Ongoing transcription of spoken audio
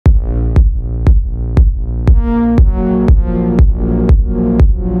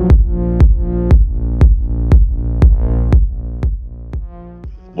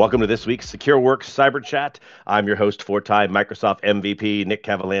Welcome to this week's Secureworks Cyber Chat. I'm your host, four-time Microsoft MVP, Nick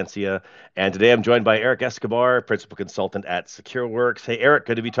Cavalancia, and today I'm joined by Eric Escobar, Principal Consultant at Secureworks. Hey, Eric,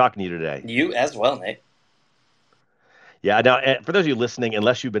 good to be talking to you today. You as well, Nick. Yeah, now, for those of you listening,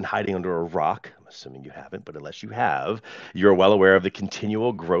 unless you've been hiding under a rock, I'm assuming you haven't, but unless you have, you're well aware of the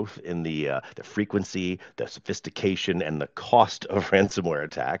continual growth in the frequency, the sophistication, and the cost of ransomware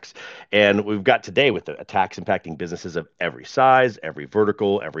attacks. And we've got today with the attacks impacting businesses of every size, every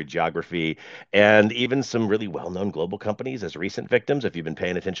vertical, every geography, and even some really well-known global companies as recent victims. If you've been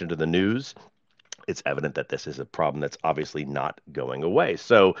paying attention to the news, it's evident that this is a problem that's obviously not going away.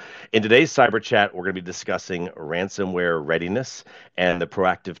 So, in today's cyber chat, we're going to be discussing ransomware readiness and the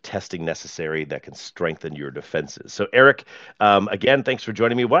proactive testing necessary that can strengthen your defenses. So, Eric, again, thanks for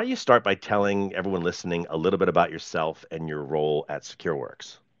joining me. Why don't you start by telling everyone listening a little bit about yourself and your role at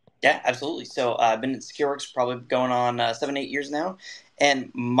Secureworks? Yeah, absolutely. So I've been at Secureworks probably going on 7, 8 years now, and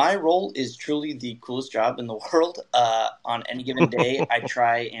my role is truly the coolest job in the world. On any given day, I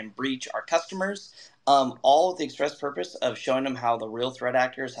try and breach our customers, all with the express purpose of showing them how the real threat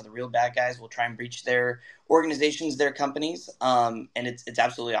actors, how the real bad guys will try and breach their organizations, their companies, and it's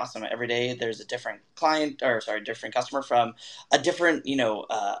absolutely awesome. Every day there's a different client, or sorry, different customer from a different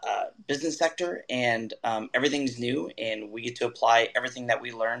business sector, and everything's new, and we get to apply everything that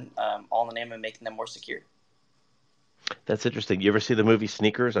we learn, all in the name of making them more secure. That's interesting. You ever see the movie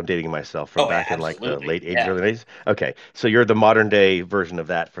Sneakers? I'm dating myself from Oh yeah, back in like the absolutely. late 80s, Yeah. early 90s. Okay, so you're the modern day version of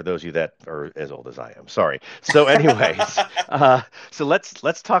that for those of you that are as old as I am. Sorry. So, anyways, so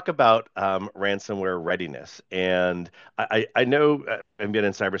let's talk about ransomware readiness. And I know I've been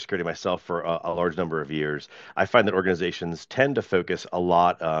in cybersecurity myself for a large number of years. I find that organizations tend to focus a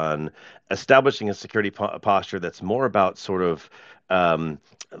lot on establishing a security posture that's more about sort of um,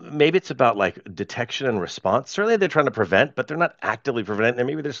 maybe it's about like detection and response. Certainly they're trying to prevent, but they're not actively preventing. And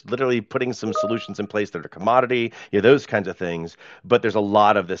maybe they're just literally putting some solutions in place that are commodity, those kinds of things. But there's a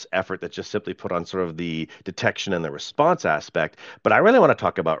lot of this effort that's just simply put on sort of the detection and the response aspect. But I really want to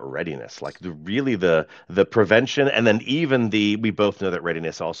talk about readiness, like the prevention, and then even the we both know that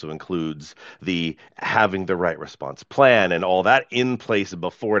readiness also includes the having the right response plan and all that in place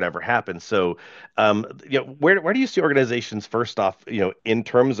before it ever happens. So where do you see organizations first off, in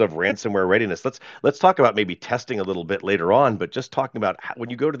terms of ransomware readiness? Let's talk about maybe testing a little bit later on, but just talking about how, when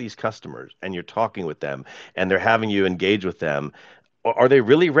you go to these customers and you're talking with them and they're having you engage with them, are they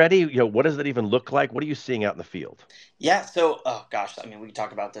really ready? What does that even look like? What are you seeing out in the field? Yeah, so oh gosh, I mean we could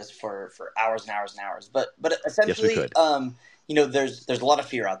talk about this for hours and hours and hours, but Yes, we essentially, could. there's a lot of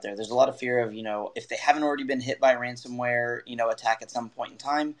fear out there. There's a lot of fear of if they haven't already been hit by a ransomware attack at some point in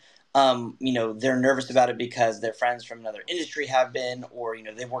time. They're nervous about it because their friends from another industry have been, or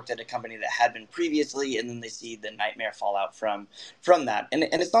they've worked at a company that had been previously, and then they see the nightmare fallout from that. And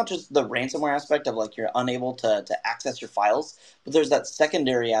it's not just the ransomware aspect of like you're unable to access your files, but there's that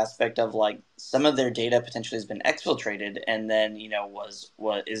secondary aspect of like some of their data potentially has been exfiltrated and then was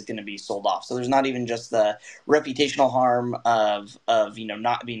what is going to be sold off. So there's not even just the reputational harm of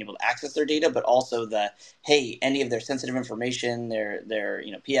not being able to access their data, but also the hey, any of their sensitive information, their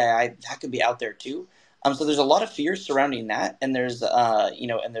PII, that could be out there too. So there's a lot of fears surrounding that, and there's a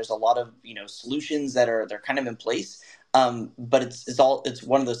lot of solutions that are they're kind of in place. But it's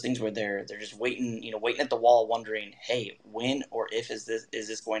one of those things where they're just waiting, waiting at the wall, wondering, hey, when or if is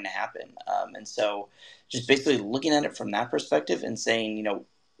this going to happen? And so just basically looking at it from that perspective and saying,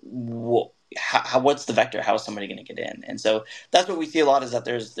 what's the vector? How is somebody going to get in? And so that's what we see a lot, is that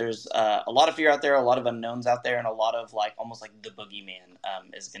there's a lot of fear out there, a lot of unknowns out there, and a lot of like almost like the boogeyman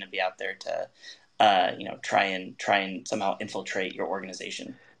is going to be out there to try and somehow infiltrate your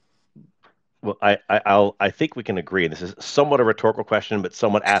organization. Well, I think we can agree. And this is somewhat a rhetorical question, but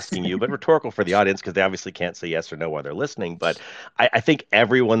somewhat asking you, but rhetorical for the audience because they obviously can't say yes or no while they're listening. But I think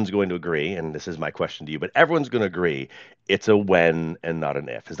everyone's going to agree, and this is my question to you, but everyone's going to agree it's a when and not an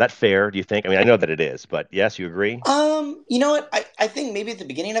if. Is that fair, do you think? I mean, I know that it is, but yes, you agree? You know what? I think maybe at the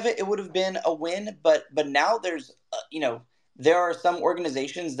beginning of it, it would have been a win, but now there are some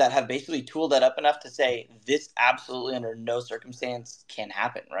organizations that have basically tooled that up enough to say this absolutely under no circumstance can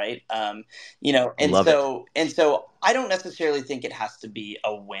happen, right? And Love it. so I don't necessarily think it has to be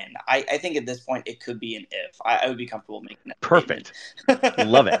a win. I think at this point it could be an if. I would be comfortable making that Perfect.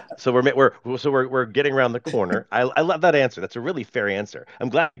 Love it. statement. So we're getting around the corner. I love that answer. That's a really fair answer. I'm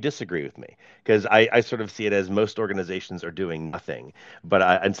glad you disagree with me because I sort of see it as most organizations are doing nothing.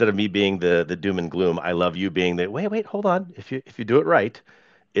 But instead of me being the doom and gloom, I love you being the wait, hold on. If you do it right,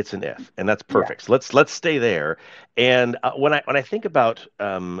 It's an if, and that's Yeah. perfect. So let's stay there. And when I think about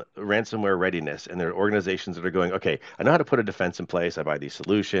ransomware readiness, and there are organizations that are going, okay, I know how to put a defense in place. I buy these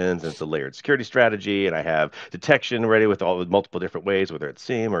solutions, and it's a layered security strategy, and I have detection ready with all the multiple different ways, whether it's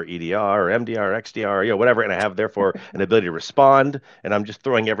SIEM or EDR or MDR or XDR, whatever, and I have therefore an ability to respond. And I'm just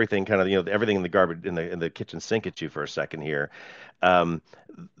throwing everything kind of everything in the garbage in the kitchen sink at you for a second here. Um,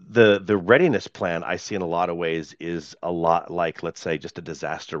 the readiness plan I see in a lot of ways is a lot like, let's say, just a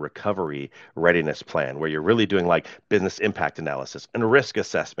disaster recovery readiness plan, where you're really doing like business impact analysis and risk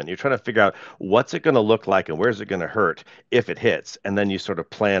assessment. You're trying to figure out what's it going to look like and where's it going to hurt if it hits, and then you sort of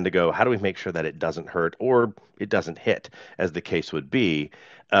plan to go, how do we make sure that it doesn't hurt or it doesn't hit, as the case would be.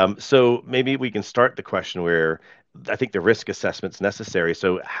 So maybe we can start the question where I think the risk assessment's necessary.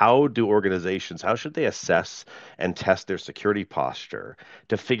 So how should they assess and test their security posture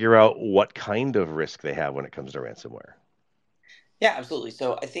to figure out what kind of risk they have when it comes to ransomware? Yeah, absolutely.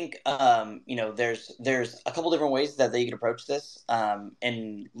 So I think there's a couple different ways that they could approach this,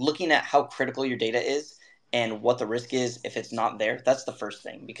 and looking at how critical your data is and what the risk is if it's not there. That's the first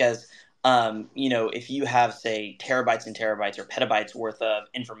thing, because if you have, say, terabytes and terabytes or petabytes worth of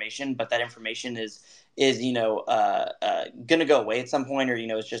information, but that information is gonna go away at some point, or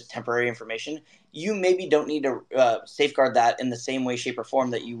it's just temporary information, you maybe don't need to safeguard that in the same way, shape, or form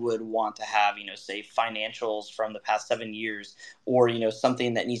that you would want to have, say, financials from the past 7 years, or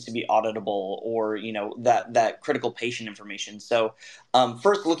something that needs to be auditable, or that critical patient information. So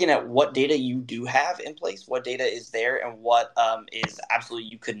first, looking at what data you do have in place, what data is there, and what is absolutely,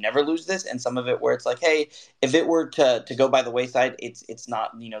 you could never lose this, and some of it where it's like, hey, if it were to go by the wayside, it's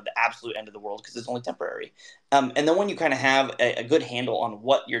not the absolute end of the world, because it's only temporary. And then when you kind of have a good handle on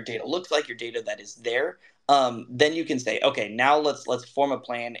what your data looks like, your data that is there, then you can say, okay, now let's form a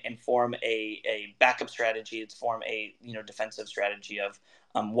plan and form a backup strategy. Let's form a defensive strategy of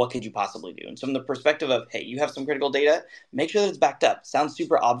what could you possibly do. And so from the perspective of, hey, you have some critical data, make sure that it's backed up. Sounds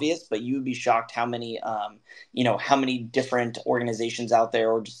super obvious, but you would be shocked how many different organizations out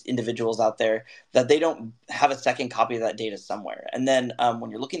there, or just individuals out there, that they don't have a second copy of that data somewhere. And then when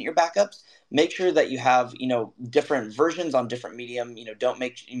you're looking at your backups, make sure that you have different versions on different medium. Don't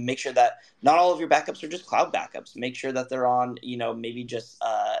make sure that not all of your backups are just cloud backups. Make sure that they're on, maybe just,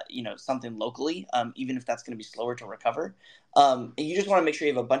 something locally, even if that's going to be slower to recover. And you just want to make sure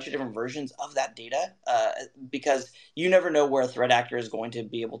you have a bunch of different versions of that data, because you never know where a threat actor is going to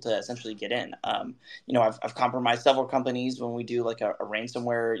be able to essentially get in. I've compromised several companies when we do like a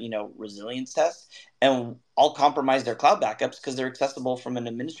ransomware, resilience test, and I'll compromise their cloud backups because they're accessible from an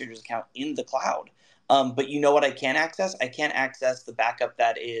administrator's account in the cloud. But you know what I can access? I can't access the backup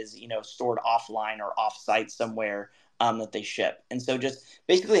that is, stored offline or offsite somewhere, that they ship. And so just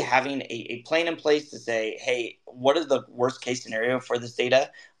basically having a plan in place to say, hey, what is the worst case scenario for this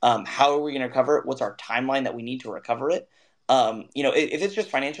data? How are we going to recover it? What's our timeline that we need to recover it? If it's just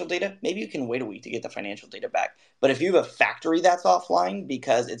financial data, maybe you can wait a week to get the financial data back. But if you have a factory that's offline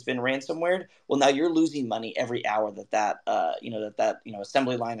because it's been ransomware, well, now you're losing money every hour that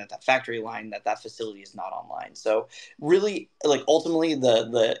assembly line, that factory line, that facility is not online. So really, like, ultimately,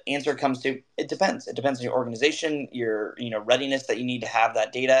 the answer comes to, it depends. It depends on your organization, your readiness that you need to have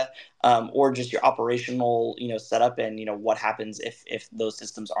that data, or just your operational setup, and what happens if those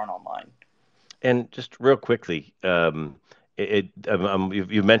systems aren't online. And just real quickly,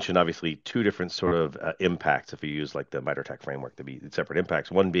 you've mentioned obviously two different sort of impacts if you use like the MITRE ATT&CK framework to be separate impacts.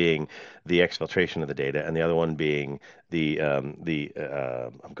 One being the exfiltration of the data, and the other one being I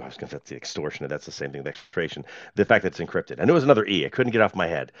was going to say the extortion. That's the same thing. The exfiltration, the fact that it's encrypted. I knew it was another E. I couldn't get off my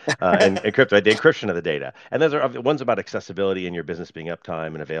head. And encrypted, the encryption of the data. And those are one's about accessibility and your business being uptime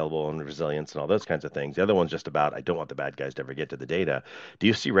and available and resilience and all those kinds of things. The other one's just about, I don't want the bad guys to ever get to the data. Do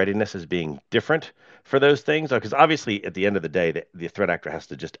you see readiness as being different for those things? Because obviously, at the end of the day, the threat actor has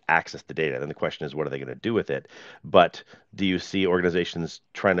to just access the data. Then the question is, what are they going to do with it? But do you see organizations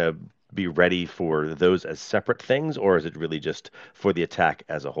trying to be ready for those as separate things, or is it really just for the attack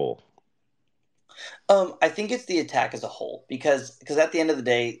as a whole? I think it's the attack as a whole, because at the end of the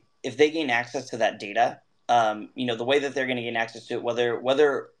day, if they gain access to that data, the way that they're going to gain access to it, whether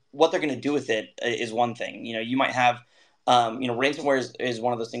what they're going to do with it is one thing. You might have, ransomware is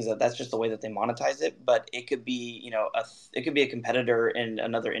one of those things that's just the way that they monetize it. But it could be, it could be a competitor in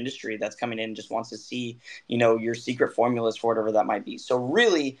another industry that's coming in and just wants to see, your secret formulas for whatever that might be. So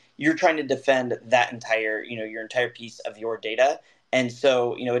really, you're trying to defend that entire, your entire piece of your data. And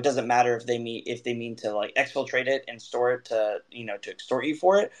so, it doesn't matter if they mean to like exfiltrate it and store it to extort you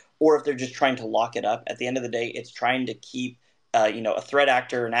for it, or if they're just trying to lock it up. At the end of the day, it's trying to keep a threat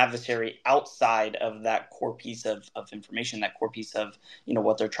actor, an adversary outside of that core piece of information, that core piece of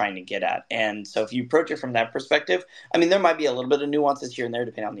what they're trying to get at. And so if you approach it from that perspective, I mean, there might be a little bit of nuances here and there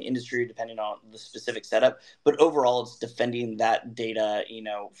depending on the industry, depending on the specific setup, but overall, it's defending that data,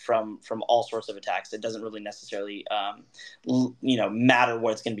 from all sorts of attacks. It doesn't really necessarily, matter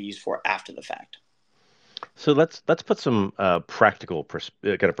what it's going to be used for after the fact. So let's put some practical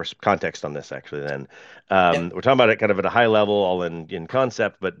kind of context on this actually then. Yeah. We're talking about it kind of at a high level, all in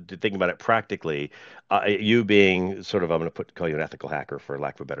concept, but thinking about it practically, you being sort of, I'm going to call you an ethical hacker for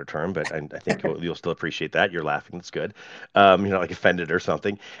lack of a better term, but I think you'll still appreciate that. You're laughing, that's good. You're not like offended or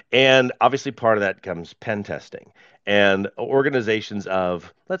something. And obviously part of that comes pen testing. And organizations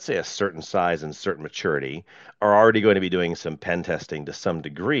of, let's say, a certain size and certain maturity are already going to be doing some pen testing to some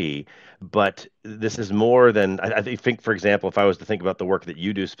degree, but this is more than I think, for example, if I was to think about the work that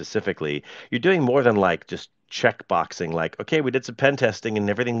you do specifically, you're doing more than like just check boxing, like, okay, we did some pen testing and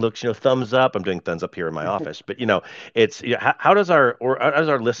everything looks, thumbs up. I'm doing thumbs up here in my office, but it's how does how does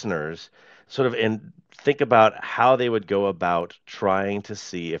our listeners sort of think about how they would go about trying to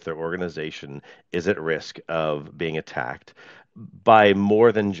see if their organization is at risk of being attacked by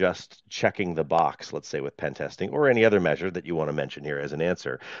more than just checking the box, let's say with pen testing or any other measure that you want to mention here as an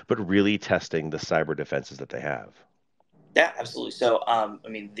answer, but really testing the cyber defenses that they have. Yeah, absolutely. So, I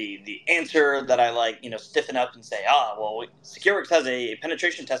mean, the answer that I like, stiffen up and say, Secureworks has a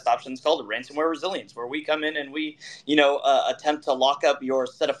penetration test option. It's called ransomware resilience, where we come in and we, attempt to lock up your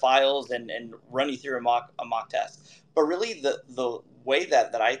set of files and run you through a mock test. But really, the way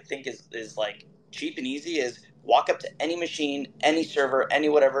that I think is like cheap and easy is walk up to any machine, any server, any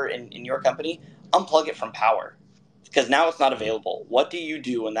whatever in your company, unplug it from power because now it's not Mhm. available. What do you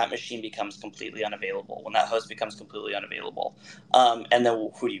do when that machine becomes completely unavailable? When that host becomes completely unavailable? And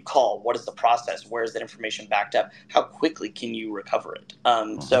then who do you call? What is the process? Where is that information backed up? How quickly can you recover it?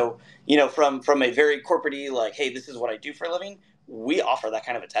 Mhm. So from a very corporate like, hey, this is what I do for a living. We offer that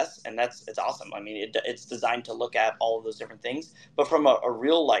kind of a test, and it's awesome. I mean, it's designed to look at all of those different things. But from a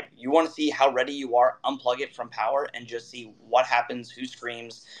real like, you want to see how ready you are, unplug it from power, and just see what happens, who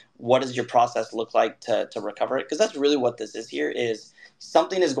screams, what does your process look like to recover it, because that's really what this is here is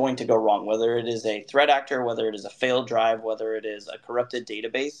something is going to go wrong, whether it is a threat actor, whether it is a failed drive, whether it is a corrupted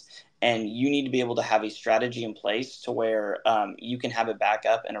database, and you need to be able to have a strategy in place to where you can have it back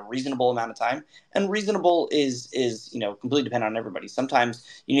up in a reasonable amount of time. And reasonable is completely dependent on everybody. Sometimes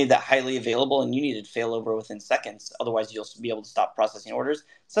you need that highly available and you need it to fail over within seconds, otherwise you'll be able to stop processing orders.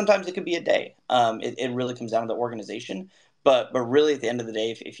 Sometimes it could be a day. It really comes down to the organization, but really at the end of the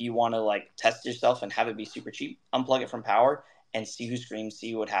day, if you want to like test yourself and have it be super cheap, unplug it from power and see who screams,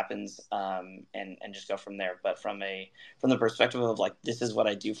 see what happens, and just go from there. But from the perspective of like, this is what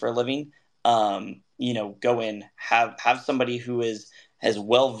I do for a living, go in, have somebody who is as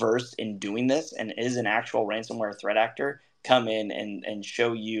well versed in doing this and is an actual ransomware threat actor come in and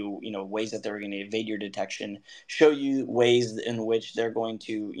show you ways that they're going to evade your detection, show you ways in which they're going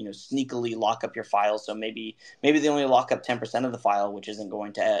to sneakily lock up your files. So maybe they only lock up 10% of the file, which isn't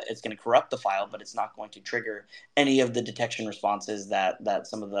going to it's going to corrupt the file, but it's not going to trigger any of the detection responses that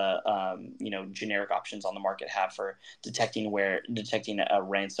some of the generic options on the market have for detecting a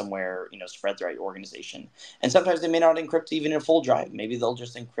ransomware spread throughout your organization. And sometimes they may not encrypt even a full drive. Maybe they'll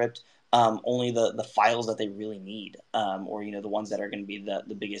just encrypt only the files that they really need, or the ones that are going to be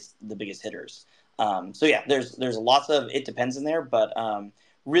the biggest hitters. So yeah, there's lots of it depends in there, but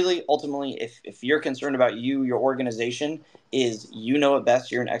really ultimately, if you're concerned about your organization, is you know it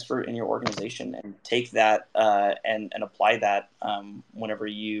best. You're an expert in your organization, and take that and apply that whenever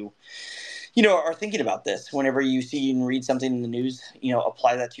you are thinking about this. Whenever you see and read something in the news,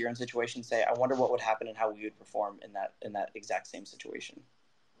 apply that to your own situation. Say, I wonder what would happen and how we would perform in that exact same situation.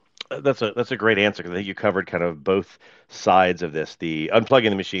 That's a great answer because I think you covered kind of both sides of this. The unplugging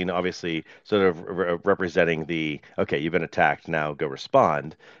the machine, obviously, sort of representing the okay, you've been attacked, now go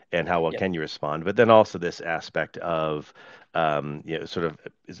respond, and how well Yep. can you respond? But then also this aspect of sort of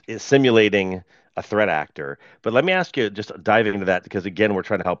is simulating a threat actor. But let me ask you, just diving into that, because again, we're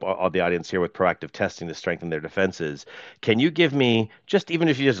trying to help all the audience here with proactive testing to strengthen their defenses. Can you give me just even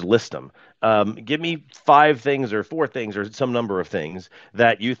if you just list them, give me five things or four things or some number of things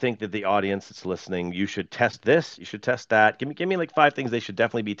that you think that the audience that's listening, you should test this, you should test that. Give me like five things they should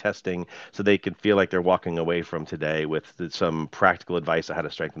definitely be testing so they can feel like they're walking away from today with some practical advice on how to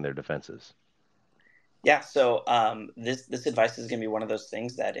strengthen their defenses. Yeah, so this advice is going to be one of those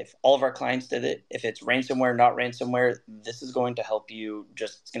things that if all of our clients did it, if it's ransomware, not ransomware, this is going to help you.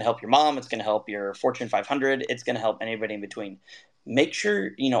 Just it's going to help your mom. It's going to help your Fortune 500. It's going to help anybody in between. make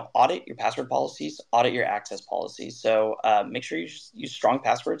sure audit your password policies, audit your access policies. So make sure you use strong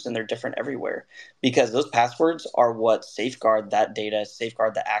passwords, and they're different everywhere, because those passwords are what safeguard that data,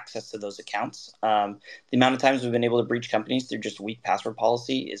 safeguard the access to those accounts. The amount of times we've been able to breach companies through just weak password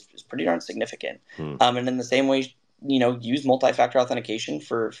policy is pretty darn significant. Hmm. And in the same way, use multi-factor authentication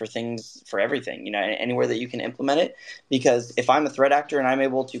for things, for everything, anywhere that you can implement it. Because if I'm a threat actor and I'm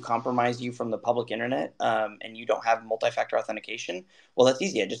able to compromise you from the public internet, and you don't have multi-factor authentication, well, that's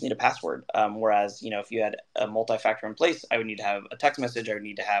easy. I just need a password. Whereas, if you had a multi-factor in place, I would need to have a text message, I would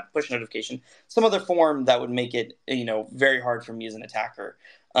need to have push notification, some other form that would make it, very hard for me as an attacker,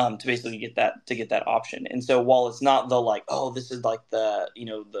 to basically get that option. And so while it's not the like, oh, this is like the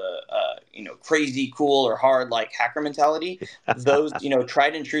crazy cool or hard like hacker mentality, those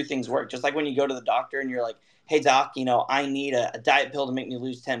tried and true things work. Just like when you go to the doctor and you're like, hey doc, I need a diet pill to make me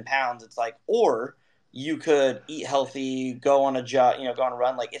lose 10 pounds. It's like, or you could eat healthy, go on a jog, go on a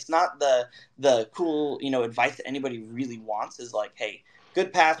run. Like, it's not the cool advice that anybody really wants. Is like, hey,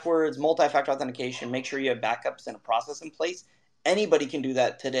 good passwords, multi-factor authentication, make sure you have backups and a process in place. Anybody can do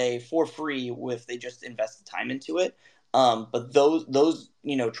that today for free if they just invest the time into it. But those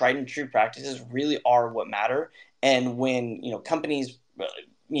tried and true practices really are what matter. And when companies,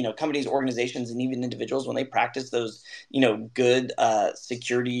 organizations, and even individuals, when they practice those good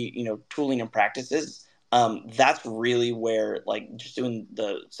security tooling and practices, that's really where, like, just doing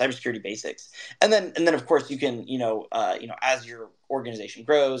the cybersecurity basics. And then of course you can as your organization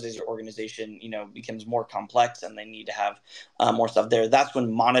grows, as your organization becomes more complex and they need to have more stuff there, that's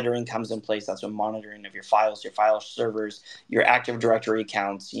when monitoring comes in place. That's when monitoring of your files, your file servers, your Active Directory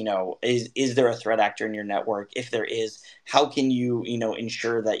accounts. Is there a threat actor in your network? If there is, how can you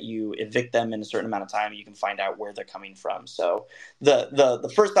ensure that you evict them in a certain amount of time? You can find out where they're coming from. So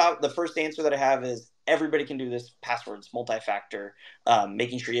the first answer that I have is everybody can do this: passwords, multi-factor,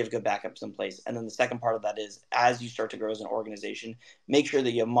 making sure you have good backups in place. And then the second part of that is, as you start to grow as an organization, make sure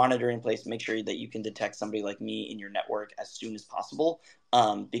that you have monitoring in place. Make sure that you can detect somebody like me in your network as soon as possible,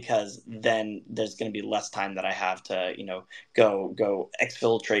 because then there's going to be less time that I have to go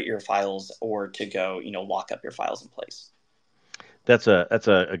exfiltrate your files, or to go lock up your files in place. That's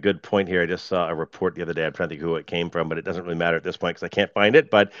a good point here. I just saw a report the other day. I'm trying to think who it came from, but it doesn't really matter at this point because I can't find it.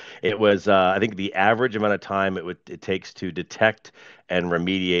 But it was, I think, the average amount of time it takes to detect and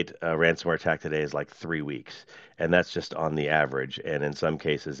remediate a ransomware attack today is like 3 weeks, and that's just on the average. And in some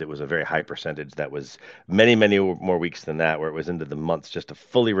cases, it was a very high percentage that was many, many more weeks than that, where it was into the months just to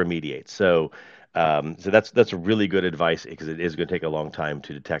fully remediate. So that's really good advice because it is going to take a long time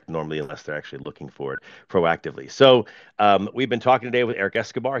to detect normally unless they're actually looking for it proactively. So we've been talking today with Eric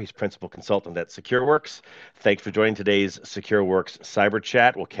Escobar. He's principal consultant at Secureworks. Thanks for joining today's Secureworks Cyber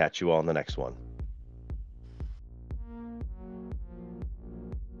Chat. We'll catch you all in the next one.